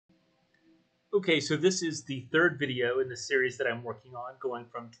Okay, so this is the third video in the series that I'm working on, going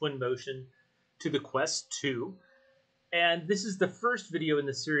from Twinmotion to the Quest 2. And this is the first video in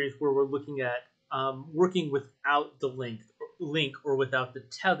the series where we're looking at working without the link or without the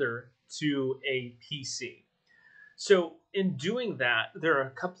tether to a PC. So in doing that, there are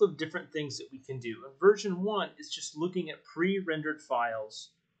a couple of different things that we can do. Version 1 is just looking at pre-rendered files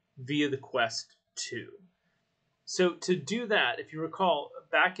via the Quest 2. So to do that, if you recall,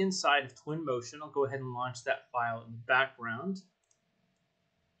 back inside of Twinmotion, I'll go ahead and launch that file in the background.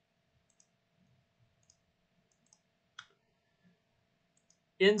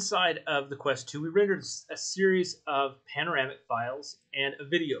 Inside of the Quest 2, we rendered a series of panoramic files and a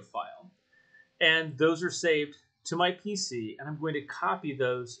video file. And those are saved to my PC, and I'm going to copy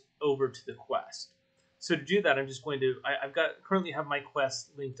those over to the Quest. So to do that, I'm just going to, currently have my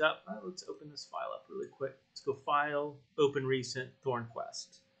Quest linked up. Let's open this file up really quick. Let's go File, Open Recent, Thorn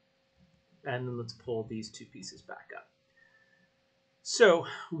Quest. And then let's pull these two pieces back up. So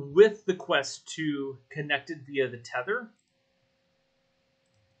with the Quest 2 connected via the tether,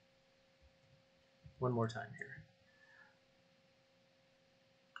 one more time here.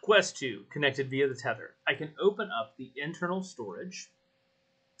 Quest 2 connected via the tether. I can open up the internal storage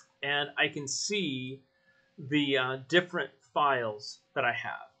and I can see the different files that I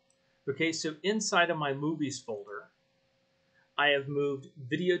have. Okay, so inside of my movies folder, I have moved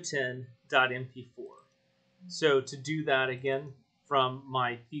video10.mp4. So to do that again from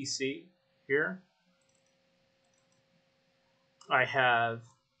my PC here, I have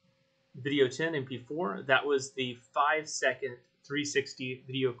video10 mp4. That was the 5-second 360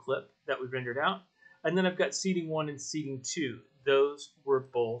 video clip that we rendered out. And then I've got seeding 1 and seeding 2. Those were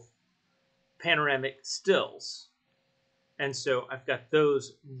both panoramic stills. And so I've got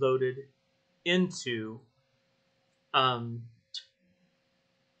those loaded into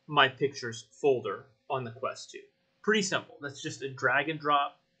my pictures folder on the Quest 2. Pretty simple. That's just a drag and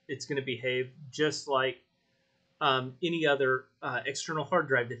drop. It's going to behave just like any other external hard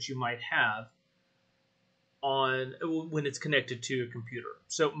drive that you might have on when it's connected to a computer.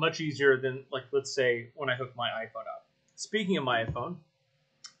 So much easier than, like, let's say when I hook my iPhone up. Speaking of my iPhone,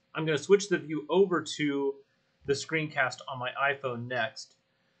 I'm going to switch the view over to the screencast on my iPhone next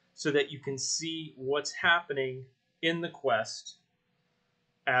so that you can see what's happening in the Quest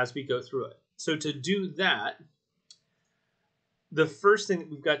as we go through it. So to do that, the first thing that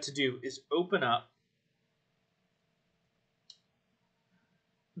we've got to do is open up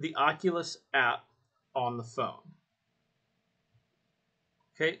the Oculus app on the phone.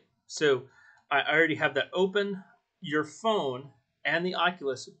 Okay, so I already have that open. Your phone and the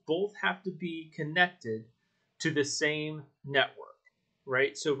Oculus both have to be connected to the same network,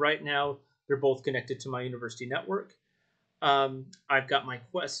 right? So right now they're both connected to my university network. I've got my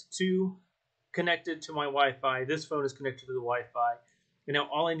Quest 2 connected to my Wi-Fi. This phone is connected to the Wi-Fi. And now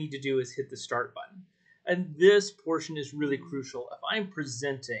all I need to do is hit the start button. And this portion is really crucial. If I'm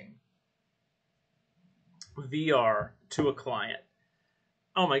presenting VR to a client,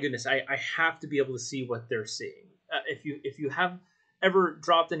 oh my goodness, I have to be able to see what they're seeing. If you have ever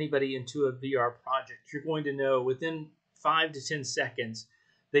dropped anybody into a VR project, you're going to know within 5 to 10 seconds,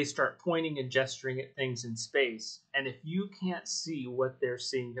 they start pointing and gesturing at things in space. And if you can't see what they're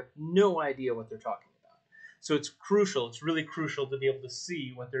seeing, you have no idea what they're talking about. So it's crucial. It's really crucial to be able to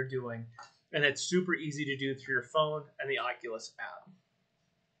see what they're doing. And it's super easy to do through your phone and the Oculus app.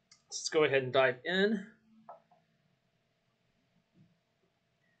 Let's go ahead and dive in.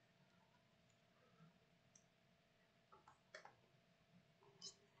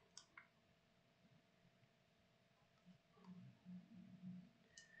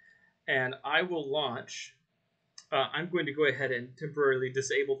 And I will launch. I'm going to go ahead and temporarily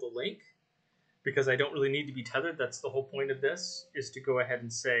disable the link because I don't really need to be tethered. That's the whole point of this, is to go ahead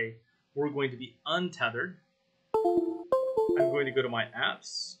and say we're going to be untethered. I'm going to go to my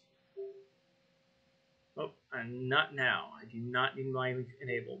apps. Oh, and not now. I do not need my link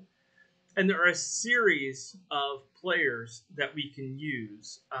enabled. And there are a series of players that we can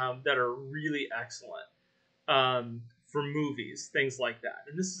use that are really excellent for movies, things like that.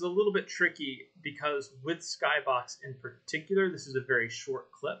 And this is a little bit tricky because with Skybox in particular, this is a very short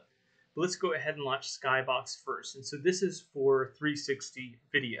clip. But let's go ahead and launch Skybox first. And so this is for 360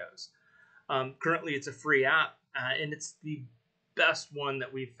 videos. Currently, it's a free app, and it's the best one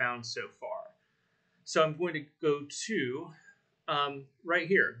that we've found so far. So I'm going to go to right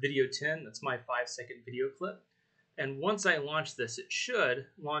here, video 10. That's my 5-second video clip. And once I launch this, it should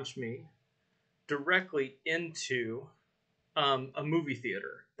launch me directly into a movie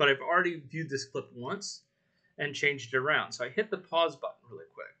theater. But I've already viewed this clip once and changed it around. So I hit the pause button really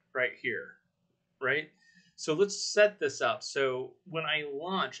quick right here. right? So let's set this up. So when I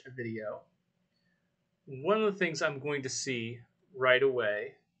launch a video, one of the things I'm going to see right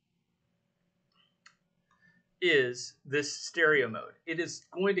away is this stereo mode. It is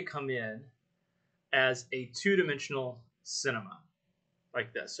going to come in as a two-dimensional cinema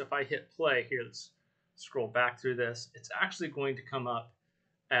like this. So if I hit play here, let's scroll back through this. It's actually going to come up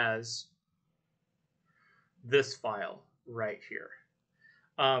as this file right here,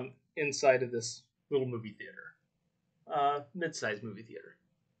 inside of this little movie theater, mid-sized movie theater.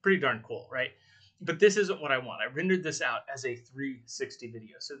 Pretty darn cool, right? But this isn't what I want. I rendered this out as a 360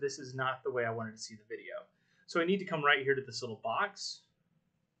 video, so this is not the way I wanted to see the video. So I need to come right here to this little box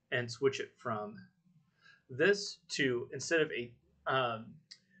and switch it from this to, instead of a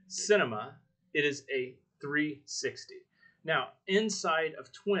cinema, it is a 360. Now, inside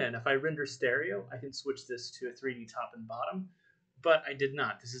of Twin, if I render stereo, I can switch this to a 3D top and bottom, but I did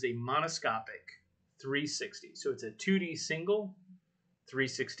not. This is a monoscopic 360. So it's a 2D single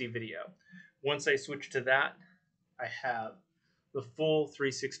 360 video. Once I switch to that, I have the full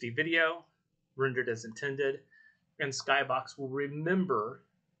 360 video rendered as intended, and Skybox will remember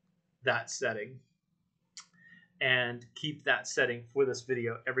that setting and keep that setting for this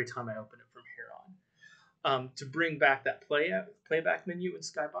video every time I open it from here on. To bring back that playback menu in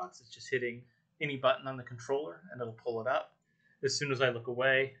Skybox, it's just hitting any button on the controller and it'll pull it up. As soon as I look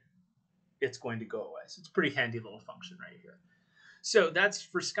away, it's going to go away. So it's a pretty handy little function right here. So that's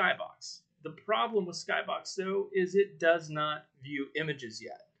for Skybox. The problem with Skybox, though, is it does not view images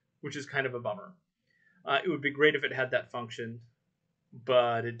yet, which is kind of a bummer. It would be great if it had that function,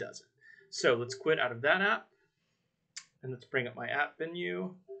 but it doesn't. So let's quit out of that app, and let's bring up my app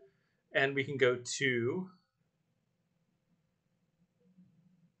menu, and we can go to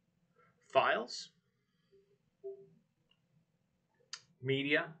Files,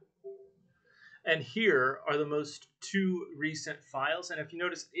 Media, and here are the most two recent files. And if you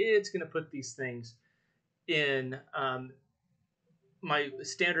notice, it's going to put these things in my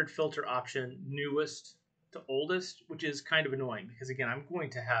standard filter option, newest to oldest, which is kind of annoying because, again, I'm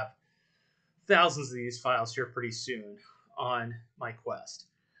going to have thousands of these files here pretty soon on my Quest.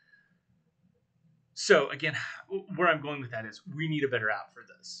 So again, where I'm going with that is we need a better app for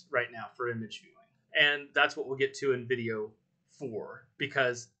this right now for image viewing. And that's what we'll get to in video 4,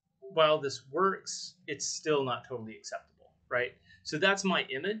 because while this works, it's still not totally acceptable, right? So that's my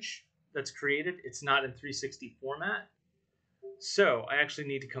image that's created. It's not in 360 format. So I actually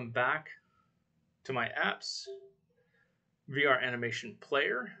need to come back to my apps, VR animation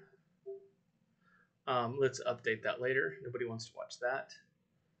player. Let's update that later. Nobody wants to watch that.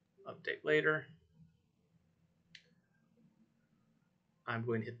 Update later. I'm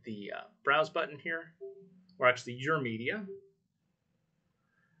going to hit the browse button here, or actually your media.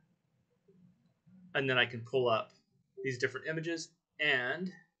 And then I can pull up these different images,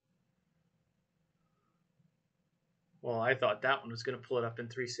 and, well, I thought that one was going to pull it up in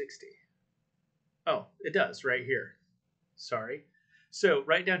 360. Oh, it does right here. Sorry. So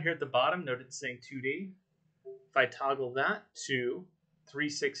right down here at the bottom, note it's saying 2D. If I toggle that to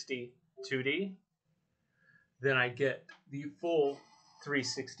 360 2D, then I get the full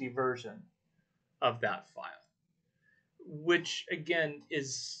 360 version of that file, which again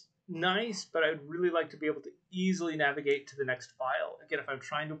is nice, but I'd really like to be able to easily navigate to the next file. Again, if I'm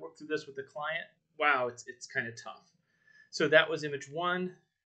trying to work through this with the client, wow, it's kind of tough. So that was image 1.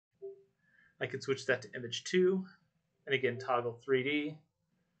 I could switch that to image 2, and again, toggle 3D,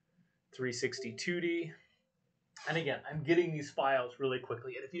 360 2D. And again, I'm getting these files really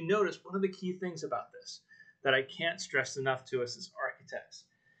quickly. And if you notice, one of the key things about this that I can't stress enough to us as architects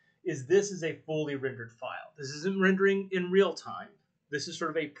is this is a fully rendered file. This isn't rendering in real time. This is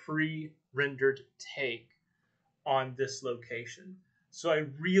sort of a pre-rendered take on this location. So I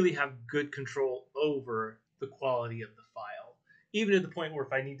really have good control over the quality of the file, even to the point where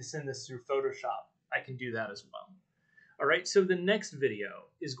if I need to send this through Photoshop, I can do that as well. All right, so the next video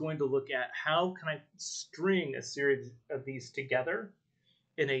is going to look at how can I string a series of these together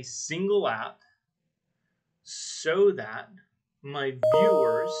in a single app so that my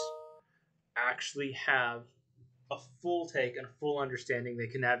viewers actually have a full take and a full understanding. They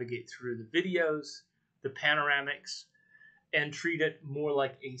can navigate through the videos, the panoramics, and treat it more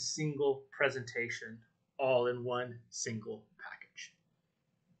like a single presentation all in one single